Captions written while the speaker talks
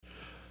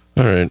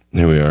All right,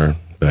 here we are,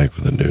 back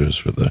with the news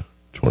for the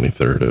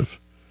 23rd of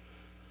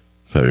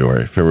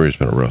February. February's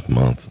been a rough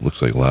month.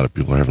 Looks like a lot of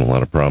people are having a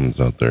lot of problems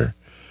out there.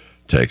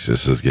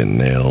 Texas is getting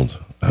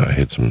nailed.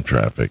 Hit some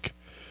traffic.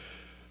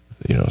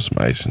 Some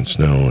ice and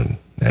snow in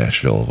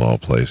Nashville, of all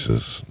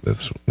places.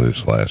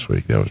 This last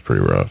week, that was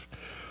pretty rough.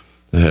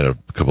 I had a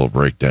couple of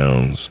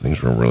breakdowns.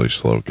 Things were really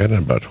slow. Got in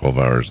about 12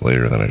 hours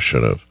later than I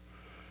should have.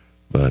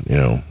 But,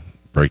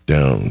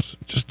 breakdowns,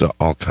 just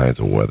all kinds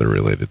of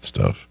weather-related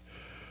stuff.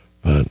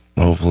 But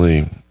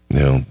hopefully,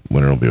 winter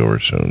will be over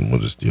soon.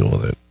 We'll just deal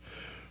with it.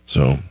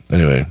 So,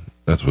 anyway,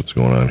 that's what's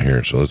going on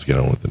here. So let's get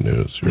on with the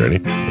news. You ready?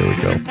 Here we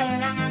go.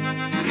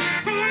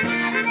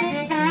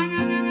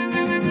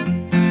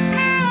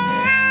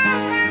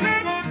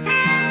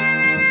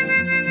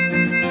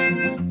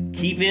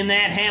 Keeping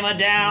that hammer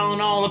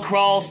down all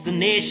across the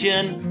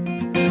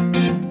nation.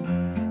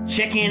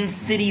 Checking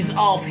cities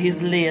off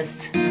his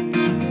list.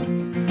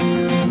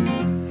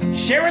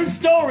 Sharing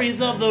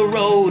stories of the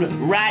road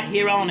right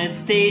here on his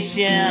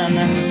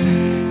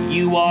station.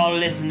 You are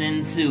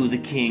listening to the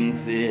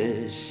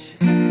Kingfish.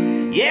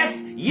 Yes,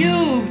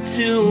 you've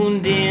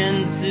tuned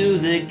in to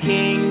the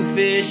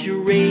Kingfish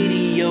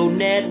Radio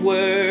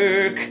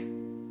Network.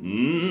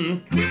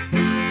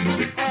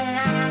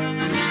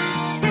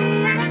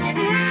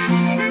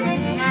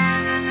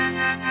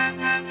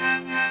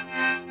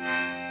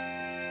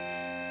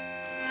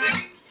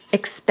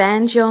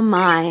 Expand your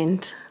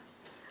mind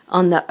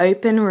on the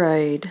open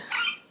road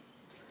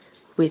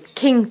with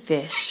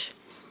Kingfish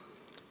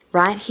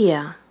right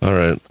here. All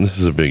right, this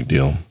is a big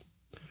deal.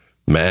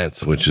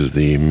 MATS, which is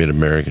the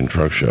Mid-American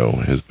Truck Show,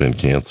 has been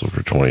canceled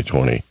for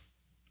 2021.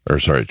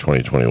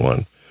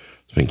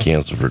 It's been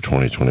canceled for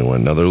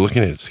 2021. Now they're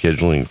looking at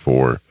scheduling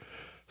for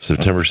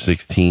September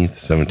 16th,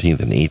 17th,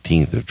 and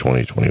 18th of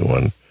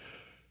 2021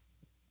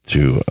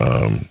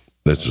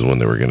 this is when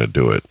they were going to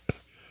do it,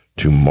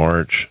 to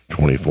March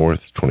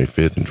 24th,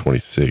 25th, and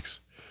 26th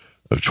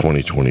of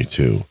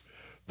 2022.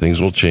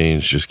 Things will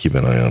change. Just keep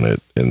an eye on it,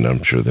 and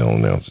I'm sure they'll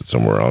announce it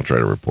somewhere. I'll try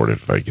to report it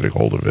if I get a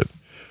hold of it.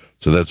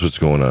 So that's what's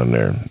going on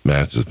there.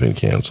 MATS has been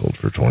canceled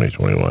for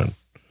 2021. All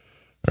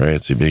right,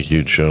 it's a big,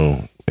 huge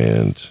show,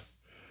 and,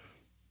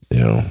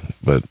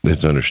 but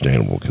it's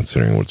understandable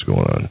considering what's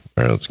going on.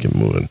 All right, let's get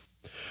moving.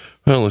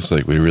 Well, it looks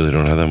like we really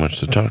don't have that much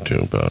to talk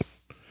about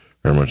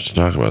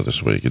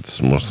this week.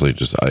 It's mostly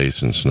just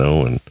ice and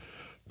snow and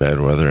bad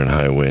weather and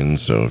high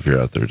winds. So if you're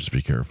out there, just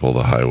be careful.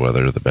 The high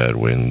weather, the bad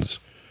winds,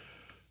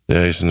 the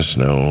ice and the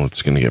snow,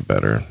 it's going to get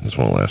better. This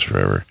won't last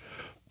forever.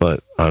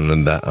 But on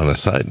a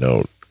side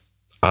note,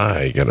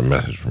 I got a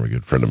message from a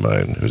good friend of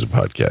mine who's a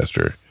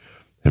podcaster.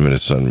 Him and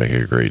his son make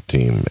a great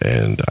team.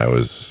 And I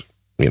was,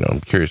 I'm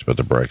curious about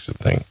the Brexit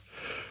thing.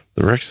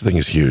 The Brexit thing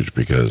is huge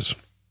because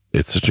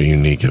it's such a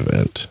unique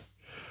event.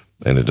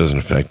 And it doesn't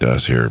affect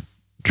us here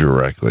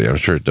directly. I'm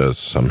sure it does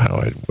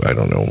somehow. I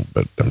don't know,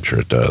 but I'm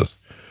sure it does.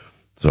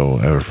 So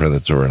I have a friend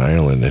that's over in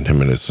Ireland, and him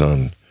and his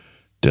son,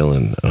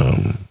 Dylan,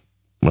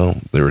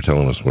 they were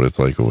telling us what it's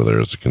like over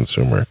there as a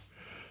consumer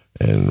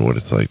and what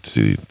it's like to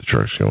see the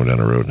trucks going down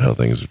the road and how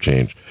things have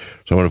changed.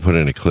 So I want to put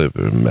in a clip,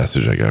 a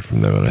message I got from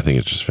them, and I think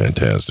it's just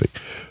fantastic.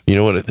 You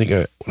know what I think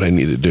what I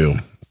need to do,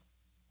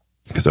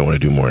 because I want to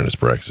do more on this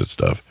Brexit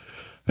stuff,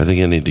 I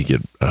think I need to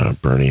get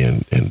Bernie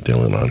and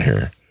Dylan on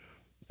here,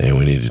 and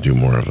we need to do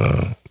more of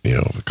a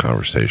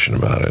conversation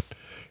about it.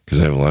 Because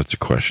I have lots of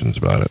questions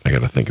about it. I got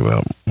to think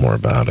about more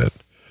about it.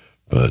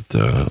 But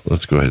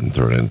let's go ahead and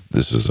throw it in.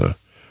 This is a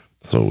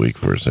slow week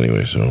for us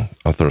anyway, so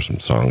I'll throw some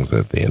songs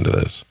at the end of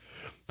this.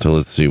 So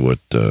let's see what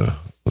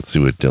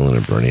Dylan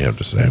and Bernie have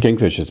to say.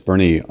 Kingfish, it's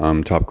Bernie,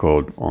 Top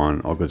Code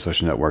on all good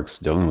social networks.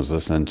 Dylan was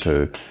listening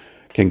to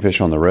Kingfish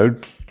on the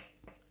road.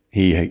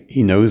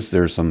 He knows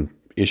there's some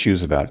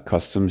issues about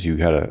customs. You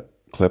had a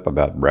clip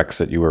about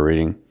Brexit you were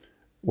reading.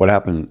 What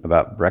happened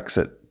about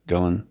Brexit,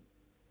 Dylan?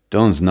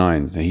 Dylan's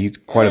 9, and he's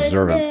quite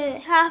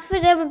observant. Half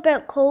of them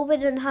about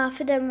COVID and half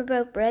of them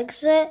about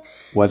Brexit.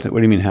 What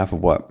do you mean half of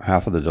what?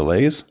 Half of the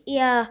delays?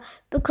 Yeah,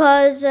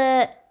 because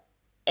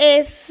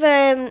if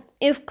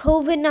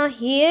COVID not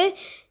here,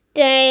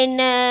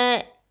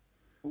 then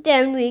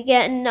we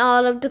getting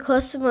all of the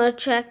customer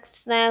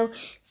checks now.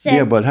 So,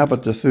 yeah, but how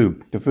about the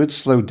food? The food's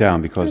slowed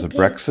down because of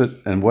Brexit,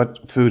 and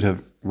what food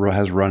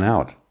has run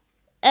out?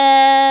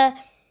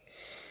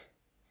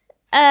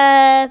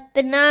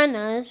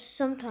 Bananas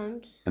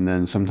sometimes. And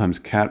then sometimes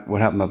cat.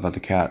 What happened about the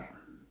cat?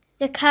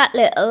 The cat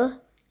litter.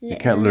 The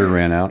cat litter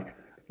ran out.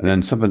 And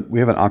then we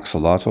have an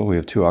oxalotl. We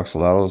have 2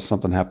 oxalotls.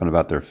 Something happened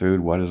about their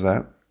food. What is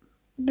that?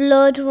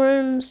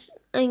 Bloodworms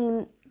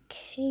and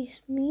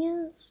case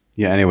meals.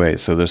 Yeah, anyway,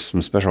 so there's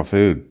some special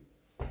food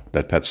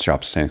that pet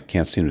shops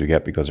can't seem to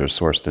get because they're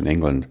sourced in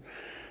England.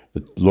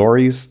 The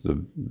lorries,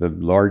 the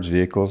large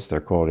vehicles,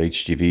 they're called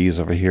HGVs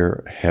over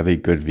here, heavy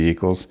good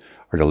vehicles,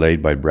 are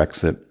delayed by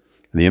Brexit.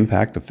 And the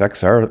impact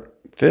affects our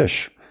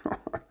fish.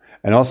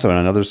 And also in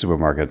another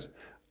supermarket,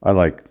 I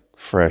like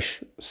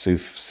fresh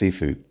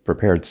seafood,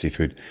 prepared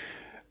seafood.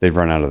 They've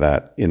run out of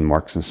that in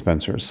Marks and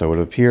Spencer. So it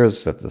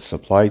appears that the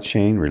supply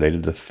chain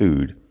related to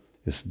food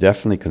is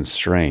definitely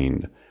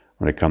constrained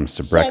when it comes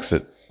to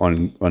Brexit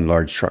on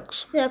large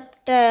trucks.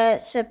 Except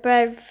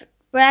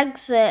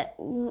Brexit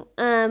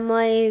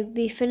might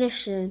be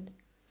finished soon.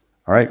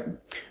 All right.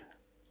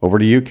 Over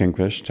to you,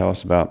 Kingfish. Tell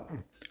us about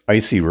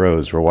Icy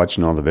Roads. We're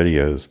watching all the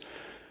videos.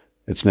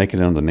 It's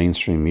making it on the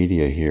mainstream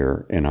media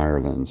here in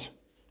Ireland.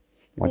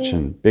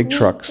 Watching big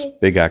trucks,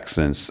 big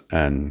accidents,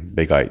 and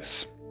big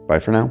ice. Bye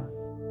for now.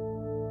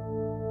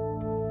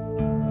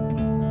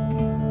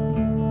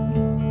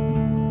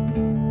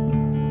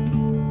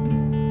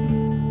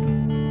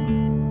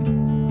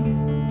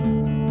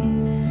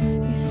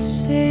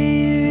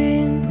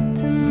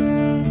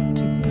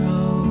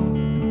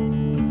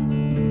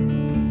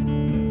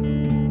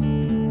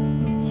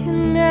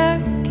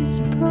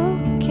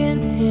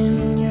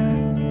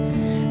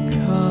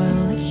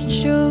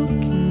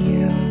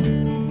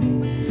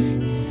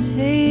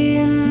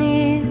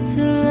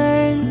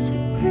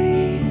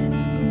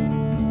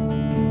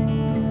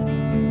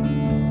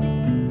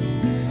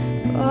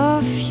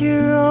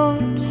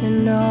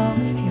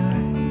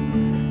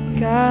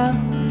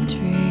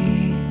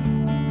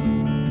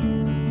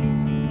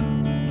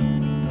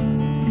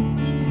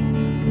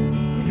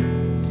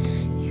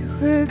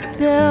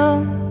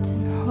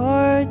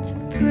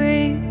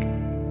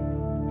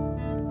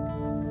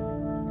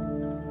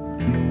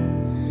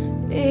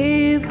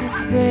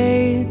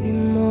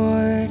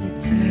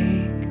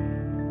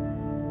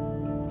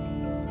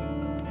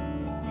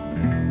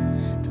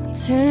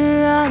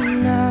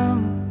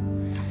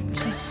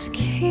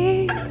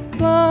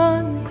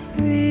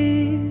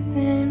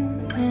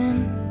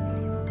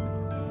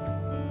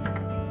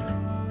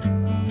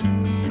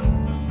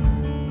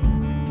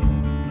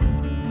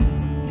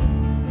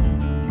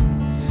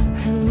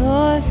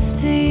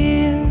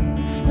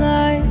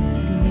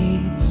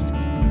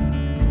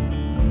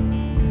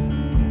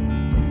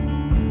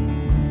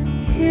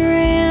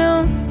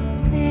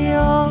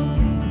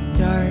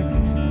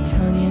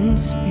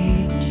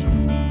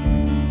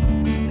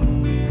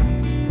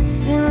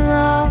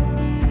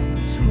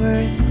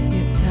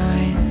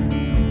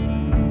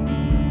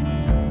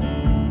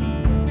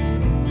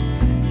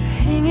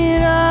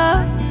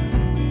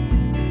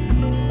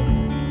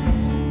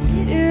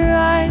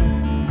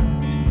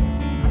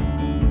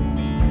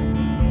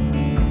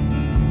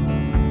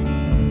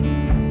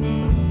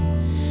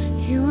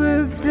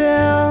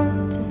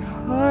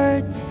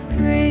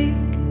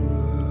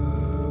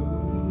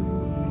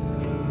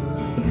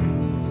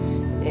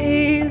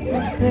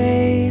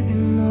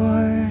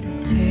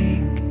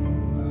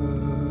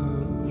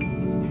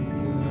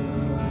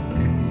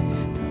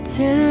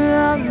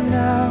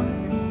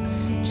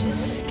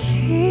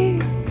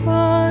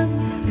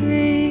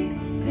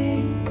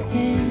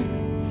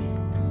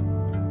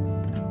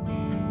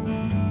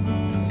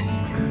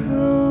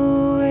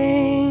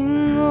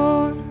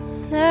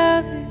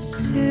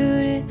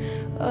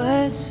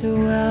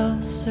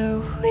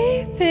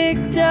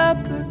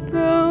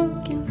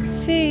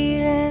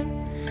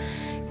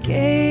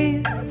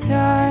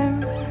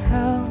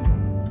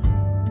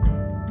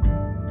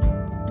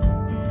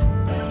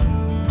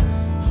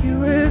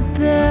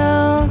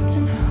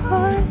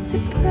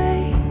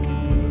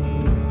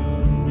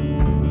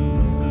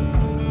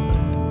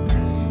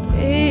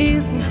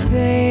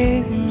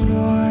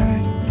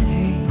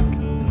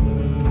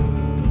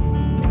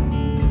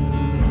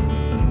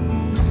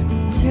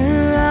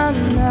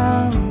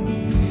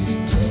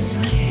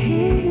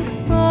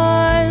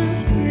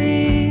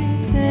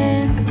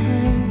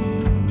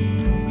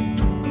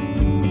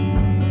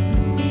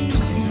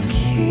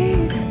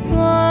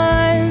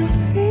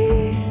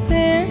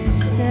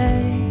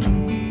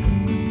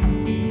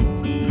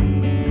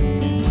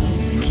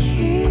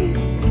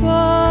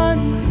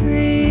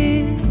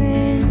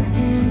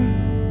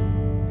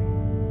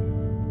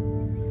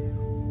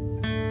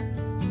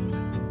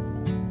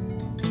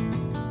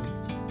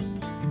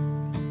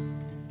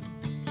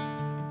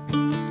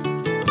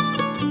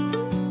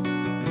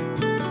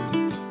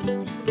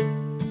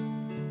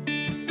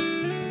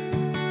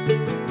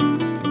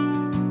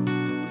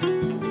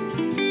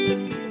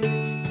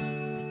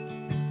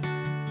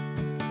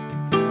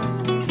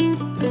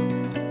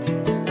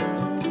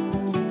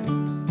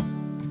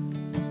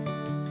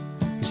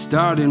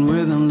 Starting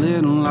with a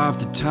little off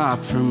the top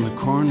from the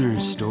corner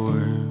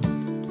store.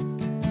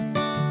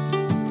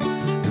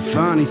 The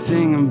funny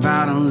thing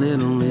about a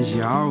little is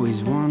you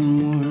always want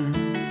more.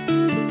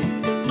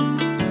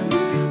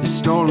 I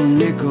stole a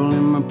nickel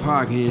in my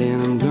pocket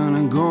and I'm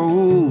gonna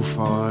go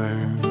far.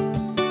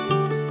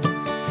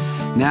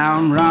 Now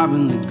I'm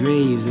robbing the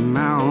graves in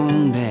my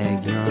own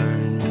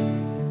backyard.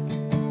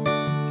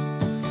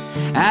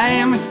 I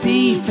am a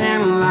thief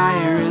and a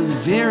liar of the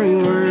very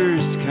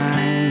worst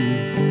kind.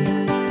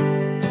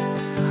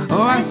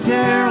 Oh, I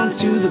sell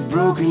to the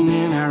broken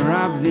and I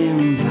rob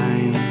them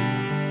blind.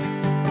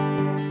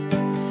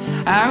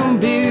 I will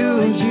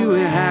build you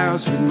a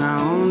house with my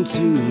own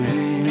two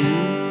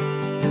hands,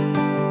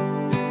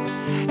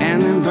 and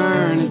then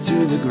burn it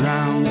to the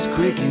ground as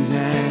quick as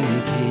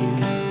I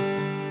can.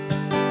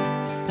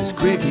 As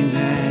quick as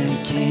I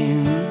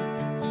can.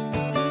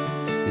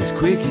 As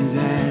quick as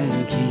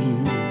I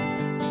can.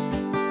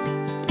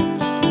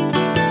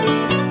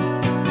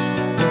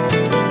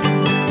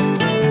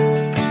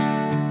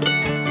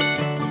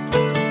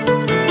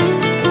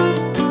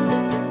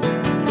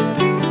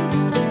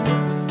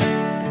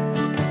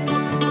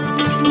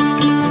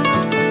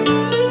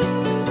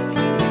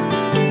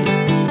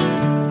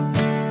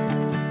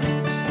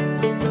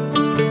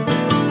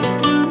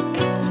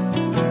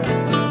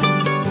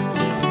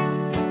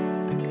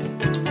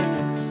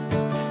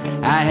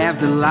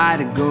 the lie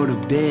to go to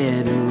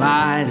bed and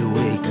lie to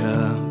wake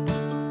up.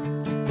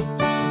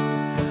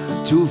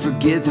 To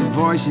forget the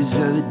voices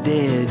of the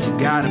dead, you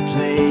gotta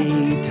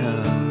play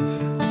tough.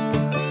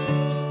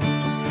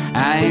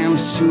 I am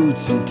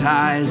suits and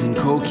ties and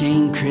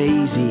cocaine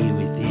crazy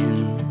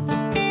within,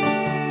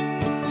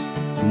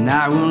 and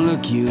I will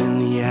look you in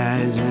the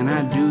eyes when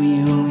I do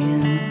you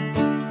in.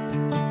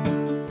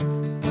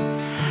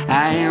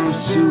 I am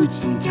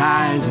suits and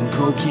ties and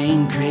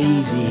cocaine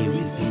crazy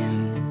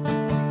within,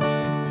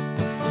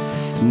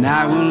 and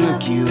I will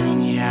look you in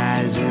the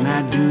eyes when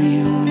I do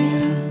you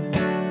in.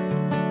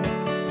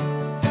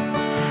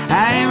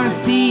 I am a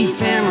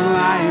thief and a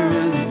liar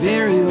of the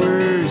very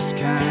worst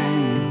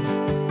kind.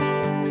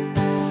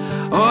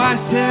 Oh, I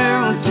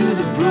sell to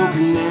the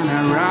broken and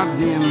I rob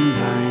them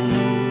blind.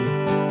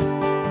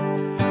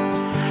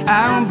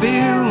 I will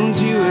build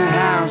you a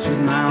house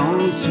with my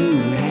own two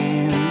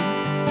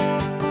hands,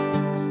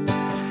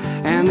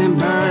 and then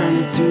burn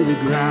it to the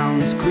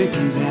ground as quick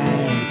as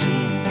I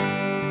can.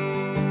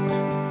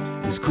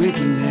 As quick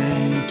as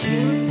I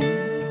can.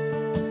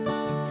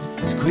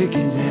 As quick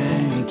as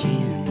I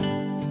can.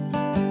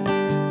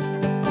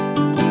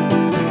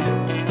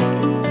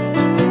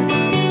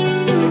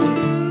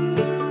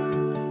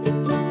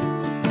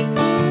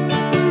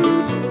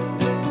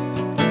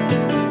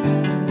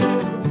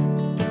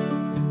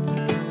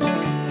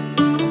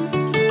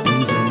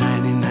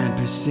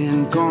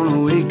 Gonna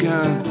wake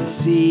up and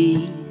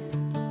see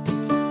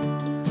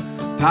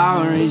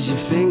power is your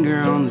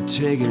finger on the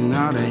trigger,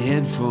 not a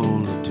head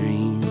full of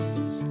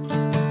dreams.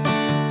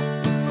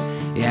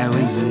 Yeah,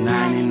 wings at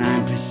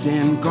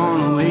 99%.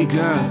 Gonna wake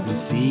up and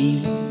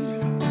see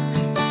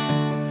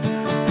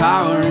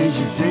power is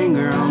your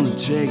finger on the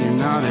trigger,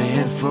 not a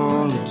head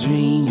full of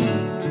dreams.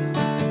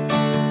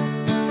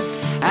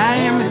 I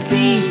am a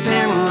thief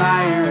and a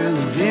liar of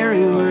the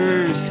very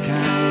worst kind.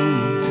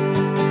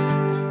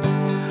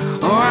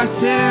 Oh, I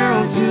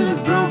sell to the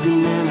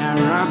broken and I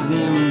rob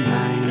them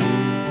blind.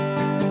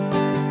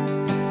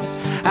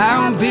 I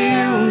will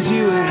build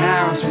you a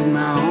house with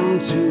my own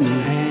two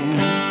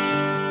hands,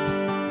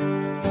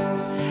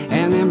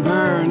 and then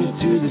burn it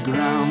to the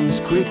ground as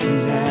quick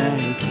as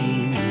I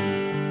can.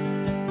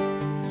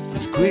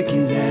 As quick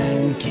as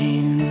I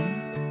can.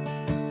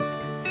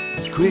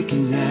 As quick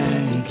as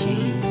I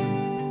can.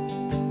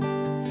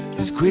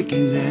 As quick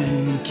as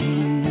I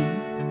can.